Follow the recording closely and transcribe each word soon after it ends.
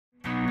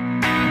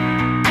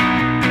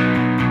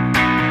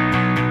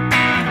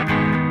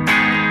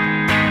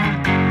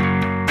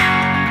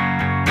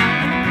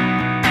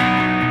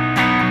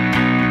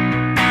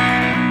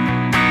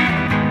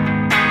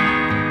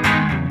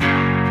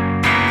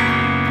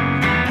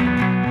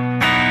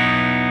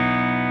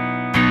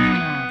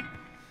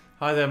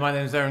Hi there, my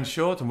name is Aaron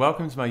Short and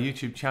welcome to my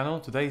YouTube channel.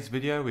 Today's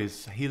video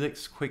is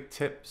Helix Quick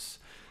Tips.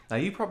 Now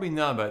you probably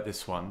know about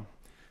this one,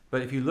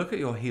 but if you look at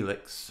your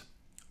Helix,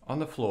 on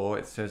the floor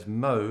it says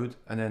mode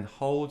and then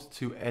hold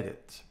to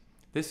edit.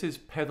 This is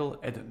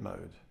pedal edit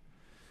mode.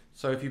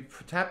 So if you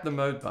tap the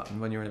mode button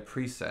when you're in a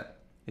preset,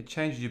 it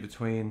changes you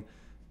between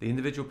the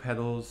individual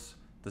pedals,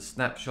 the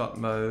snapshot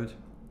mode,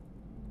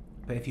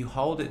 but if you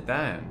hold it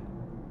down,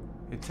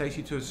 it takes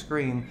you to a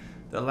screen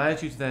that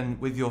allows you to then,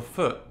 with your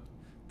foot,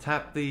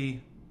 tap the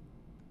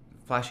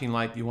flashing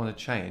light you want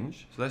to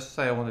change. So let's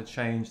say I want to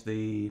change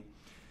the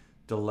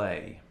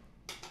delay.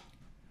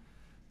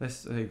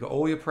 You've got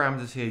all your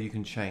parameters here you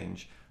can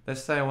change.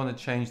 Let's say I want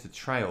to change the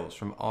trails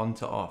from on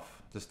to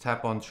off. Just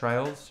tap on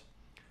trails,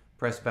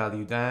 press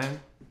value down,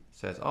 it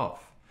says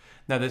off.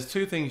 Now there's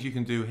two things you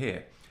can do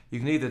here. You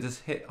can either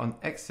just hit on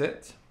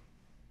exit.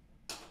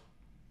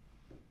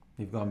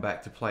 You've gone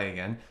back to play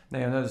again. Now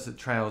you'll notice that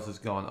trails has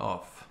gone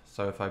off.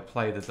 So if I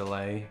play the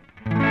delay,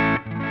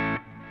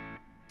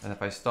 and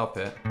if I stop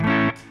it,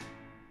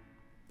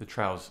 the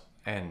trails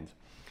end.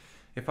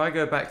 If I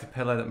go back to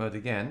pedal edit mode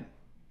again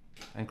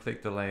and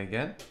click delay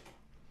again,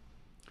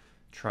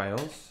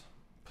 trails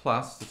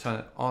plus to turn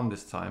it on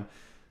this time,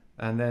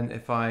 and then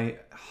if I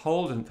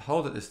hold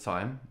it this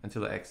time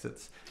until it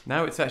exits,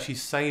 now it's actually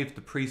saved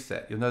the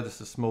preset. You'll notice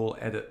the small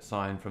edit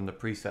sign from the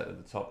preset at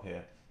the top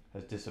here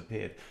has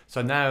disappeared.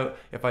 So now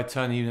if I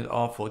turn the unit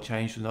off or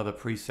change to another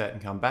preset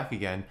and come back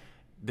again,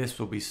 this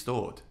will be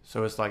stored.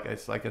 So it's like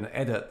an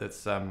edit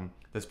that's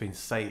been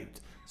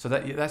saved. So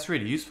that's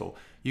really useful.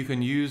 You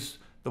can use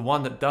the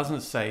one that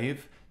doesn't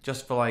save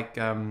just for like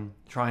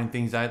trying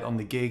things out on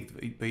the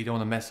gig, but you don't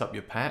want to mess up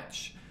your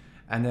patch.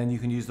 And then you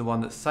can use the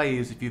one that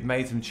saves. If you've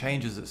made some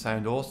changes that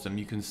sound awesome,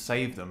 you can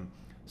save them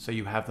so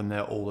you have them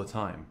there all the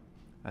time,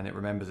 and it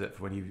remembers it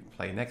for when you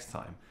play next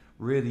time.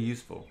 Really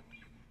useful.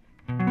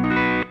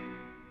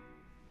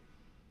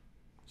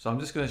 So I'm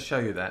just going to show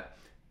you that.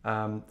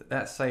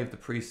 That saved the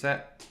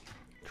preset.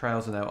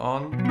 Trails are now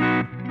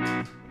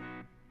on.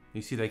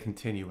 You see they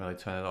continue when I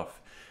turn it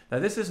off. Now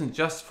this isn't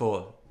just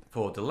for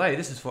delay,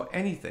 this is for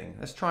anything.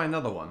 Let's try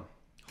another one.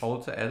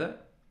 Hold to edit.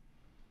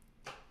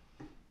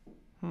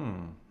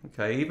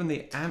 Okay, even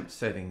the amp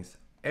settings,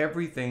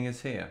 everything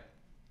is here.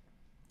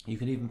 You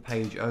can even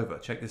page over.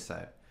 Check this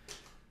out.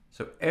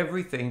 So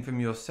everything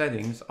from your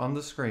settings on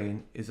the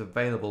screen is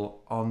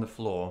available on the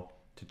floor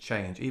to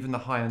change, even the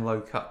high and low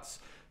cuts.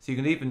 So you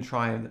can even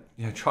try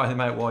them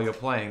out while you're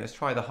playing. Let's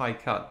try the high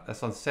cut.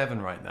 That's on 7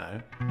 right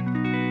now.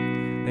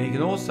 Now you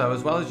can also,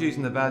 as well as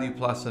using the value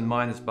plus and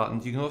minus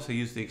buttons, you can also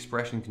use the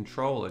expression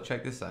controller.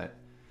 Check this out.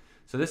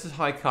 So this is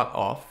high cut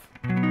off.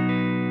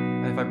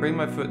 And if I bring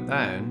my foot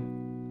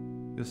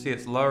down, you'll see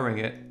it's lowering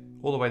it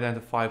all the way down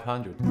to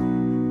 500. So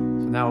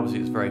now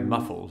obviously it's very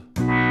muffled.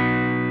 So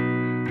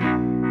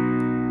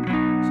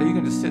you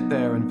can just sit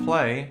there and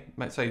play.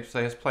 Let's say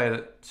let's play it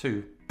at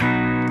 2.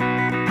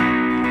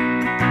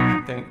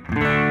 Think it's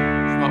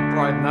not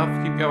bright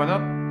enough, keep going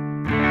up.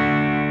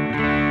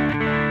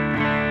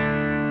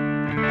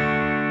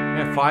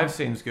 Yeah, 5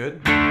 seems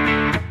good. Oh,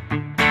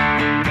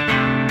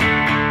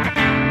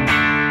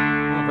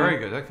 very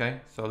good,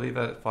 okay. So I'll leave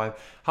that at 5.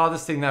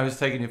 Hardest thing now is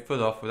taking your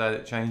foot off without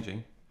it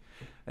changing.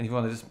 And if you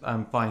want to just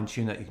fine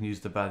tune that, you can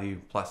use the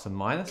value plus and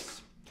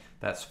minus.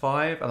 That's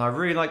 5, and I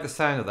really like the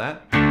sound of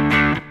that.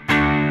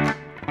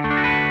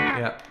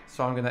 Yeah,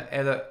 so I'm gonna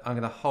edit, I'm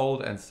gonna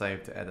hold and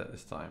save to edit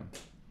this time.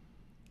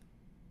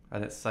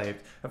 And it's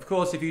saved. Of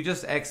course, if you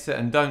just exit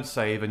and don't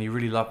save and you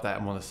really love that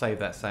and want to save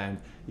that sound,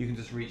 you can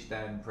just reach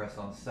down and press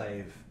on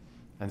save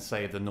and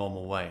save the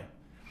normal way.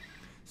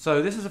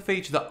 So this is a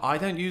feature that I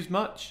don't use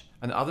much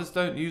and others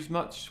don't use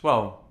much.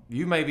 Well,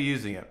 you may be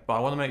using it, but I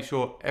want to make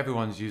sure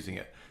everyone's using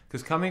it.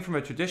 Because coming from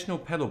a traditional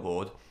pedal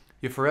board,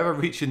 you're forever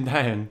reaching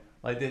down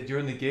like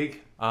during the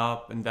gig,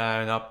 up and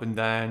down, up and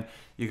down.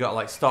 You got to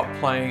like stop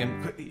playing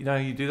and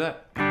you do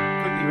that.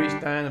 Quickly reach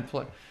down and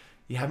play.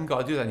 You haven't got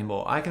to do that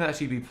anymore. I can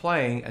actually be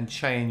playing and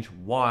change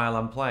while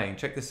I'm playing.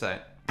 Check this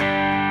out.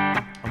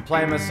 I'm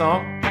playing my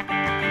song.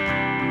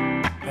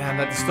 And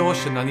that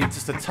distortion, I need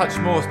just a touch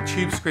more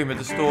tube screamer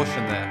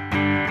distortion there.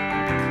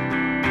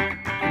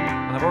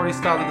 And I've already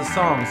started the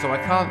song, so I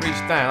can't reach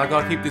down. I've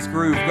got to keep this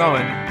groove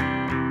going.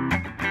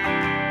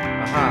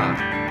 Aha.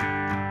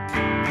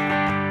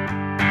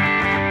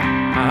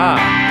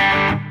 Aha.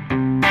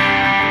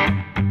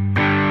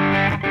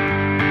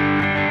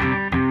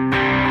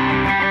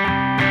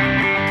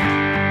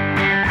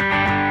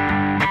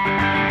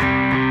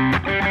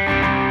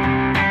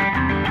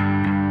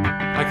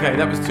 Okay,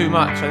 that was too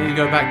much. I need to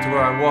go back to where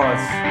I was.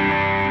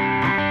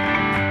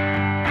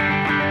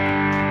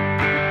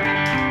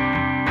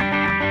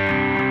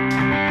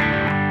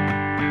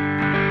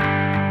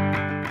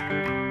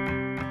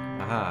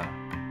 Aha.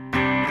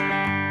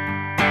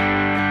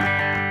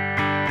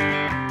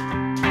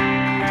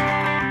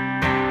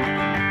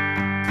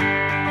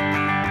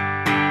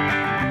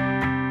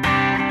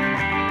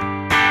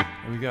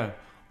 There we go.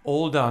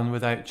 All done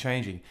without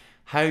changing.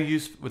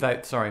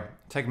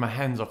 Taking my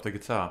hands off the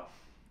guitar.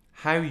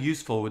 How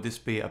useful would this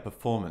be at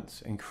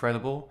performance?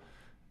 Incredible.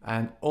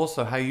 And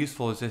also, how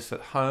useful is this at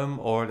home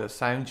or at a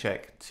sound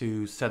check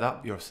to set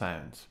up your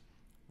sounds?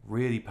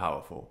 Really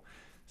powerful.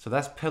 So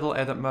that's pedal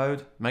edit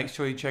mode. Make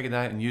sure you check it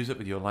out and use it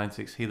with your Line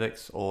 6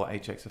 Helix or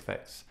HX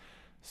effects.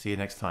 See you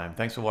next time.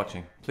 Thanks for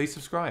watching. Please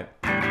subscribe.